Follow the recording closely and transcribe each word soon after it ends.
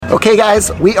Okay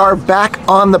guys, we are back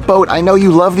on the boat. I know you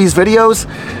love these videos,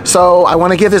 so I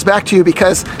want to give this back to you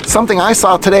because something I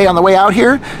saw today on the way out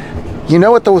here. You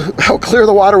know how clear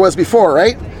the water was before,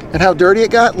 right? And how dirty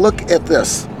it got? Look at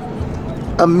this.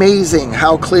 Amazing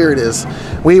how clear it is.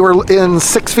 We were in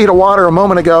 6 feet of water a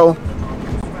moment ago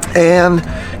and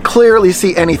clearly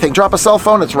see anything. Drop a cell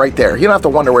phone, it's right there. You don't have to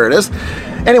wonder where it is.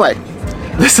 Anyway,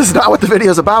 this is not what the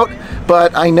video is about,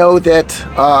 but I know that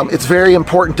it's very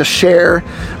important to share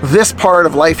this part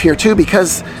of life here too,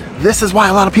 because this is why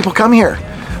a lot of people come here.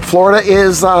 Florida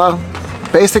is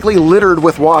basically littered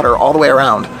with water all the way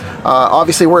around.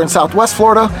 Obviously we're in Southwest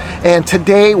Florida, and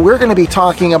today we're going to be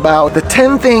talking about the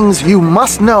 10 things you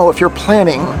must know if you're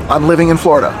planning on living in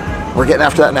Florida. We're getting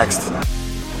after that next.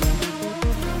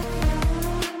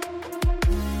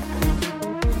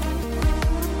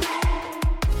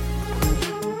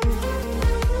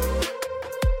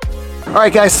 All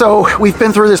right guys, so we've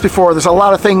been through this before. There's a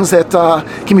lot of things that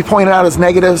can be pointed out as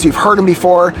negatives. You've heard them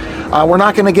before. We're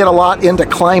not going to get a lot into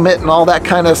climate and all that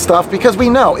kind of stuff because we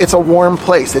know it's a warm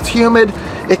place. It's humid.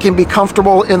 It can be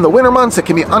comfortable in the winter months. It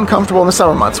can be uncomfortable in the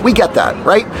summer months. We get that,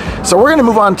 right? So we're going to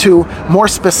move on to more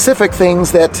specific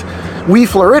things that we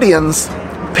Floridians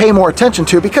pay more attention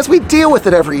to because we deal with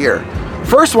it every year.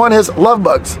 First one is love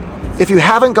bugs. If you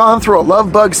haven't gone through a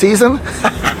love bug season,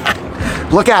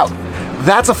 look out.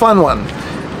 That's a fun one.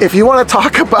 If you want to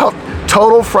talk about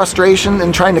total frustration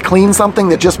and trying to clean something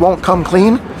that just won't come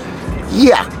clean,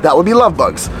 yeah, that would be love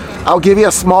bugs. I'll give you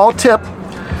a small tip.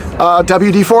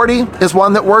 WD-40 is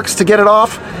one that works to get it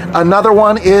off. Another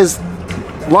one is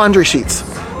laundry sheets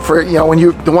for, when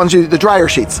the dryer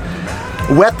sheets.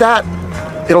 Wet that,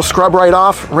 it'll scrub right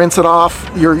off, rinse it off,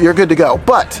 you're good to go.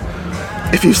 But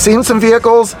if you've seen some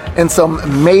vehicles and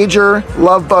some major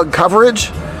love bug coverage,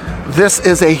 this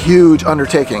is a huge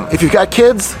undertaking. If you've got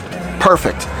kids,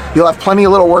 perfect. You'll have plenty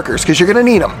of little workers because you're going to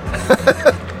need them.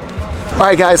 All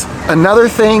right, guys, another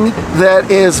thing that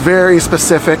is very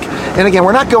specific, and again,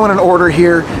 we're not going in order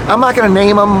here. I'm not going to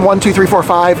name them 1, 2, 3, 4,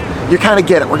 5. You kind of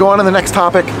get it. We're going to the next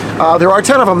topic. There are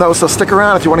 10 of them, though, so stick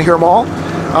around if you want to hear them all.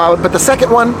 But the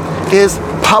second one is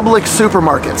public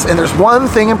supermarkets. And there's one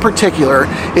thing in particular,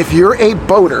 if you're a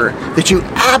boater, that you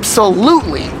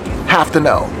absolutely have to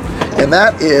know. And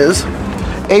that is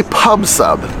a pub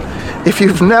sub. If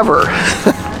you've never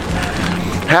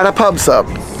had a pub sub,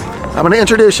 I'm going to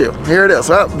introduce you. Here it is.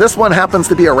 Well, this one happens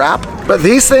to be a wrap, but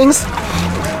these things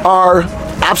are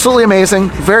absolutely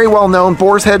amazing. Very well known.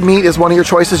 Boar's head meat is one of your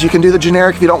choices. You can do the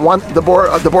generic if you don't want the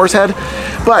boar's head.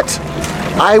 But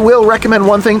I will recommend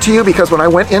one thing to you, because when I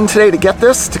went in today to get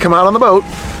this to come out on the boat,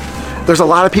 there's a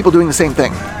lot of people doing the same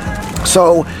thing.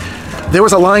 So there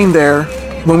was a line there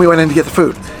when we went in to get the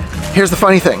food. Here's the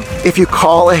funny thing. If you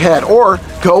call ahead or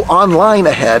go online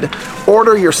ahead,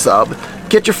 order your sub,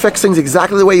 get your fixings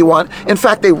exactly the way you want. In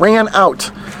fact, they ran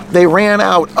out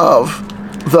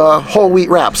of the whole wheat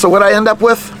wrap. So what I end up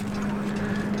with?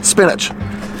 Spinach.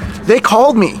 They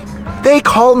called me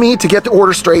to get the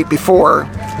order straight before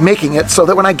making it so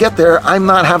that when I get there, I'm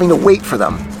not having to wait for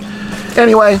them.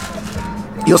 Anyway,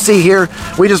 you'll see here,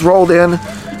 we just rolled in.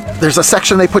 There's a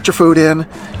section they put your food in,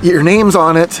 your name's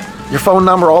on it, your phone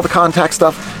number, all the contact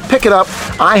stuff. Pick it up.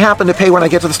 I happen to pay when I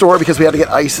get to the store because we had to get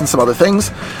ice and some other things.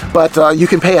 But you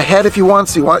can pay ahead if you want,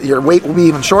 so your wait will be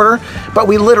even shorter. But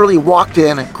we literally walked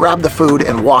in, grabbed the food,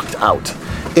 and walked out.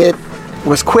 It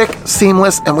was quick,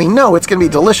 seamless, and we know it's going to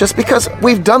be delicious because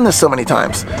we've done this so many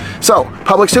times. So,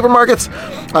 public supermarkets,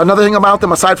 another thing about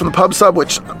them aside from the pub sub,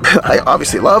 which I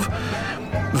obviously love,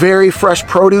 very fresh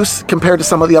produce compared to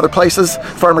some of the other places.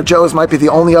 Farmer Joe's might be the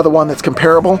only other one that's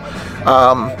comparable.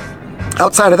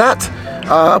 Outside of that,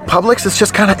 Publix is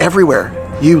just kind of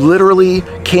everywhere. You literally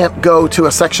can't go to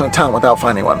a section of town without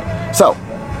finding one. So,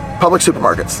 public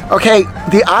supermarkets. Okay,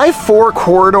 the I-4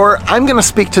 corridor, I'm going to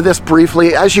speak to this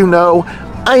briefly. As you know,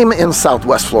 I am in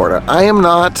Southwest Florida. I am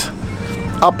not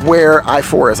up where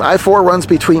I-4 is. I-4 runs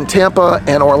between Tampa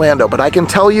and Orlando, but I can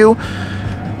tell you,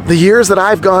 the years that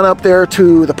I've gone up there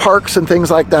to the parks and things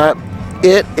like that,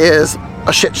 it is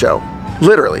a shit show,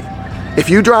 literally. If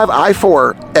you drive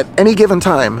I-4 at any given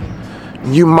time,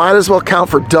 you might as well count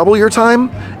for double your time,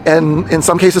 and in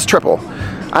some cases triple.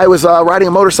 I was riding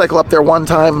a motorcycle up there one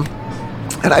time,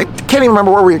 and I can't even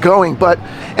remember where we were going, but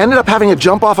ended up having to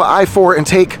jump off of I-4 and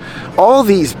take all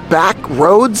these back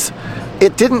roads.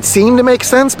 It didn't seem to make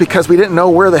sense because we didn't know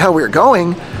where the hell we were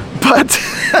going, but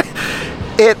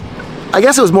I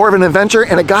guess it was more of an adventure,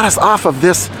 and it got us off of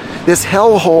this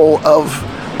hellhole of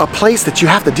a place that you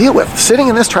have to deal with. Sitting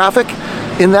in this traffic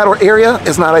in that area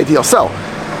is not ideal. So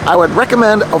I would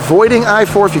recommend avoiding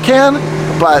I-4 if you can,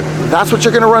 but that's what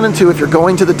you're going to run into if you're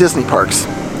going to the Disney parks.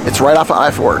 It's right off of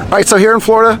I-4. All right, so here in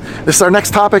Florida, this is our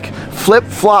next topic,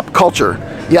 flip-flop culture.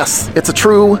 Yes, it's a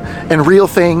true and real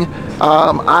thing.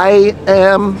 I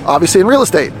am obviously in real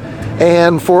estate,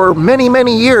 and for many,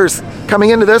 many years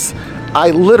coming into this,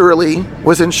 I literally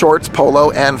was in shorts,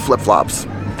 polo, and flip-flops.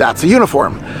 That's a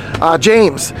uniform.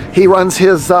 James, he runs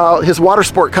his water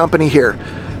sport company here.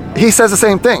 He says the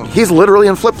same thing. He's literally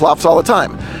in flip-flops all the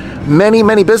time. Many,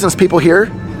 many business people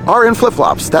here are in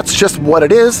flip-flops. That's just what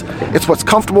it is. It's what's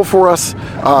comfortable for us.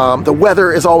 The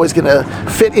weather is always going to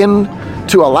fit in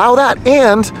to allow that.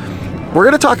 And we're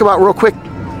going to talk about real quick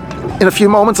in a few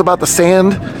moments about the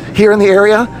sand here in the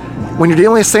area. When you're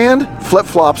dealing with sand,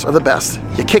 flip-flops are the best.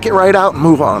 You kick it right out and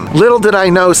move on. Little did I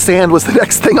know sand was the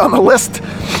next thing on the list.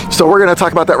 So we're going to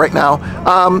talk about that right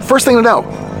now. First thing to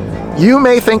know, you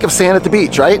may think of sand at the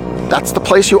beach, right? That's the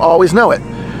place you always know it.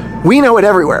 We know it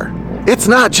everywhere. It's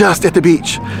not just at the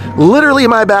beach. Literally in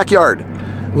my backyard,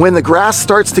 when the grass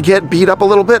starts to get beat up a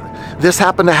little bit, this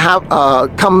happened to have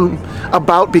come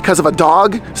about because of a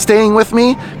dog staying with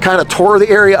me, kind of tore the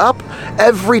area up.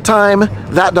 Every time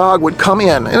that dog would come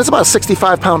in, and it's about a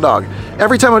 65-pound dog,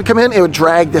 every time it would come in, it would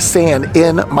drag the sand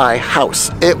in my house.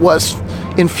 It was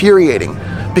infuriating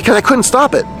because I couldn't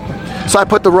stop it. So I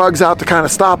put the rugs out to kind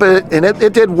of stop it, and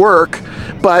it did work.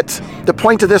 But the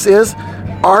point of this is,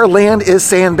 our land is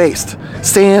sand-based.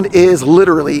 Sand is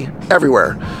literally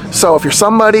everywhere. So if you're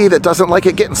somebody that doesn't like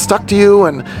it getting stuck to you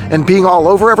and being all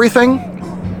over everything,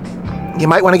 you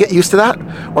might want to get used to that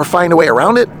or find a way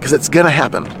around it, because it's going to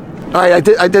happen. All right,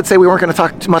 I did say we weren't going to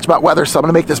talk too much about weather, so I'm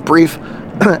going to make this brief.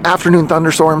 Afternoon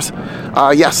thunderstorms.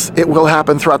 Yes, it will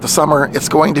happen throughout the summer. It's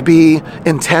going to be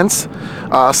intense.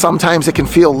 Sometimes it can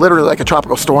feel literally like a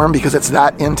tropical storm because it's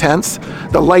that intense.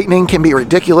 The lightning can be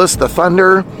ridiculous. The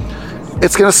thunder,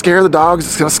 it's going to scare the dogs.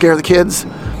 It's going to scare the kids.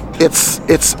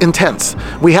 It's intense.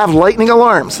 We have lightning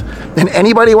alarms, and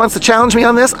anybody wants to challenge me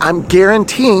on this, I'm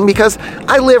guaranteeing, because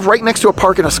I live right next to a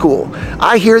park and a school.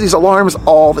 I hear these alarms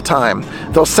all the time.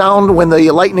 They'll sound when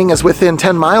the lightning is within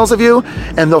 10 miles of you,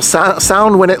 and they'll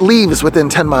sound when it leaves within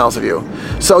 10 miles of you.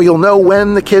 So you'll know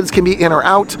when the kids can be in or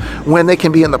out, when they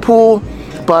can be in the pool,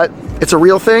 but it's a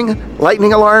real thing.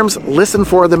 Lightning alarms, listen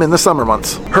for them in the summer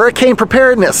months. Hurricane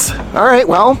preparedness. All right,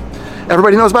 well,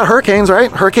 everybody knows about hurricanes,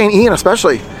 right? Hurricane Ian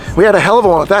especially. We had a hell of a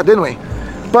one with that, didn't we?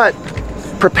 But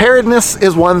preparedness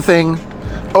is one thing,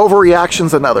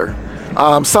 overreaction's another.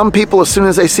 Some people, as soon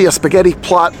as they see a spaghetti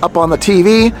plot up on the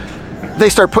TV, they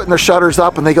start putting their shutters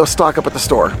up and they go stock up at the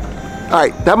store. All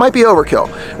right, that might be overkill.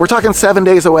 We're talking 7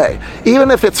 days away.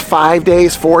 Even if it's 5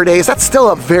 days, 4 days, that's still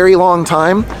a very long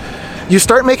time. You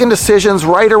start making decisions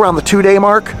right around the 2-day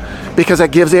mark, because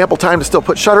that gives ample time to still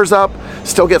put shutters up,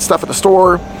 still get stuff at the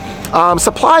store.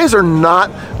 Supplies are not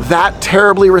that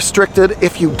terribly restricted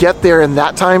if you get there in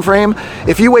that time frame.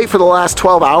 If you wait for the last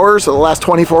 12 hours or the last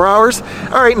 24 hours,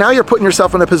 all right, now you're putting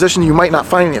yourself in a position you might not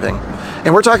find anything.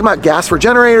 And we're talking about gas for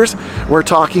generators. We're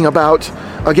talking about,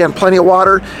 again, plenty of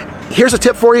water. Here's a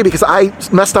tip for you, because I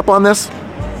messed up on this.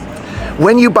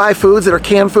 When you buy foods that are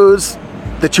canned foods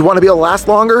that you want to be able to last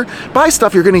longer, buy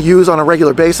stuff you're going to use on a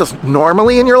regular basis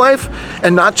normally in your life,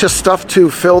 and not just stuff to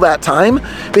fill that time,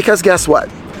 because guess what?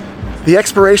 The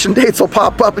expiration dates will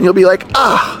pop up and you'll be like,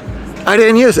 I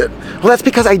didn't use it. Well, that's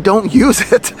because I don't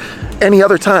use it any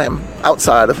other time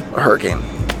outside of a hurricane.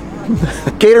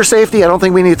 Gator safety, I don't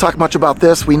think we need to talk much about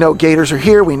this. We know gators are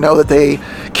here. We know that they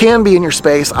can be in your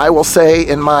space. I will say,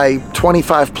 in my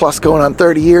 25 plus going on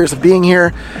 30 years of being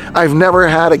here, I've never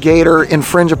had a gator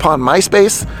infringe upon my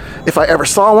space. If I ever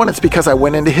saw one, it's because I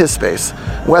went into his space.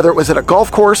 Whether it was at a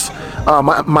golf course,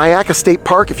 Myakka State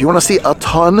Park, if you want to see a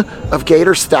ton of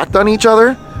gators stacked on each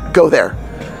other, go there.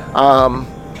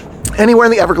 Anywhere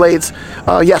in the Everglades,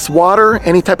 yes, water,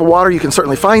 any type of water, you can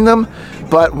certainly find them.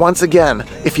 But once again,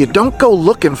 if you don't go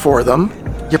looking for them,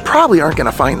 you probably aren't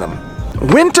going to find them.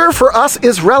 Winter for us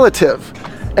is relative.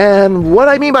 And what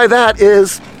I mean by that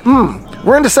is,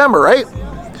 we're in December, right?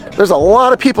 There's a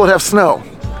lot of people that have snow.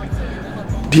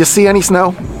 Do you see any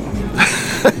snow?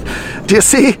 Do you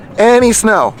see any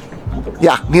snow?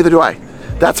 Yeah, neither do I.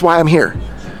 That's why I'm here.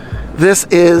 This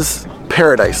is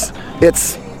paradise.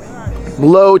 It's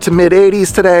low to mid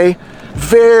 80s today.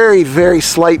 Very, very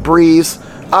slight breeze.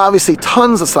 Obviously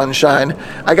tons of sunshine.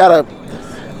 I gotta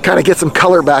kind of get some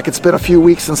color back. It's been a few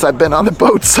weeks since I've been on the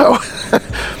boat, so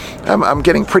I'm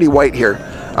getting pretty white here.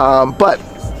 But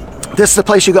this is the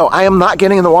place you go. I am not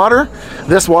getting in the water.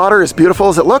 This water, as beautiful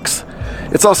as it looks,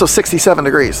 it's also 67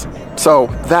 degrees. So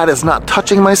that is not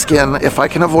touching my skin if I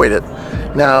can avoid it.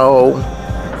 Now,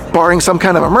 barring some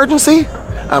kind of emergency,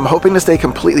 I'm hoping to stay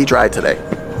completely dry today.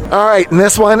 All right, and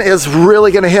this one is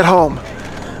really gonna hit home.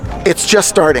 It's just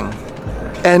starting.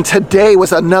 And today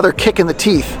was another kick in the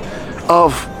teeth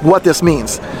of what this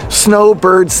means.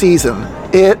 Snowbird season.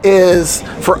 It is,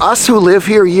 for us who live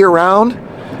here year round,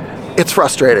 it's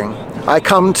frustrating. I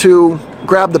come to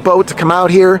grab the boat to come out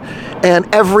here,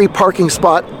 and every parking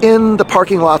spot in the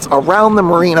parking lots around the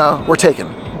marina were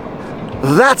taken.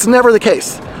 That's never the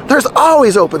case. There's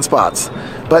always open spots,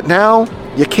 but now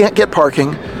you can't get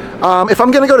parking. If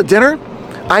I'm gonna go to dinner,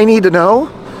 I need to know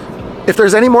if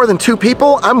there's any more than 2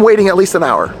 people, I'm waiting at least an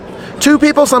hour. 2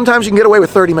 people, sometimes you can get away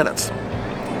with 30 minutes.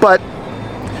 But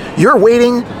you're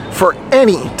waiting for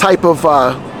any type of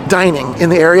dining in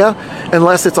the area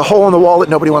unless it's a hole in the wall that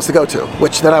nobody wants to go to,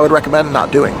 which then I would recommend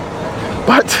not doing.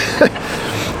 But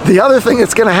the other thing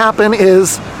that's gonna happen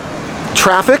is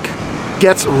traffic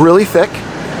gets really thick.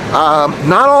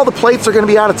 Not all the plates are gonna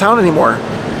be out of town anymore.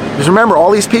 Because remember, all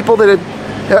these people that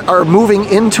are moving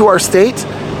into our state,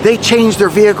 they changed their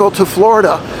vehicle to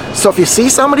Florida. So if you see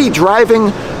somebody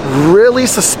driving really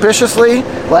suspiciously,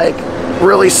 like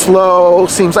really slow,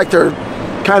 seems like they're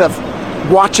kind of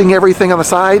watching everything on the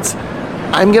sides,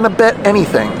 I'm gonna bet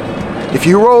anything. If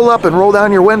you roll up and roll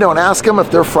down your window and ask them if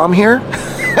they're from here,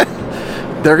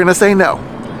 they're gonna say no.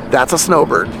 That's a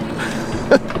snowbird.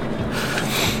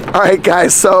 All right,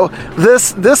 guys, so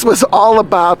this was all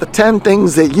about the 10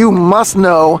 things that you must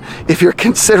know if you're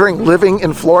considering living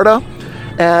in Florida.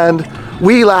 And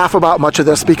we laugh about much of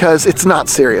this because it's not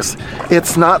serious.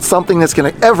 It's not something that's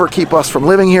gonna ever keep us from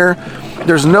living here.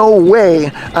 There's no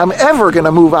way I'm ever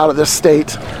gonna move out of this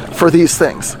state for these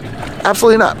things.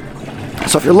 Absolutely not.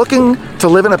 So if you're looking to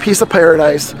live in a piece of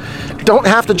paradise, don't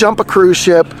have to jump a cruise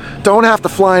ship, don't have to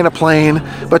fly in a plane,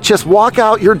 but just walk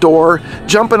out your door,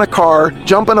 jump in a car,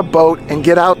 jump in a boat, and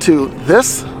get out to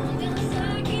this,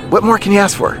 what more can you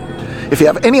ask for? If you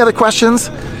have any other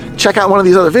questions, check out one of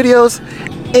these other videos.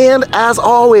 And as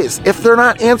always, if they're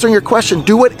not answering your question,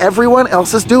 do what everyone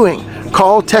else is doing.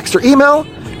 Call, text, or email,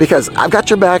 because I've got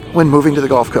your back when moving to the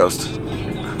Gulf Coast.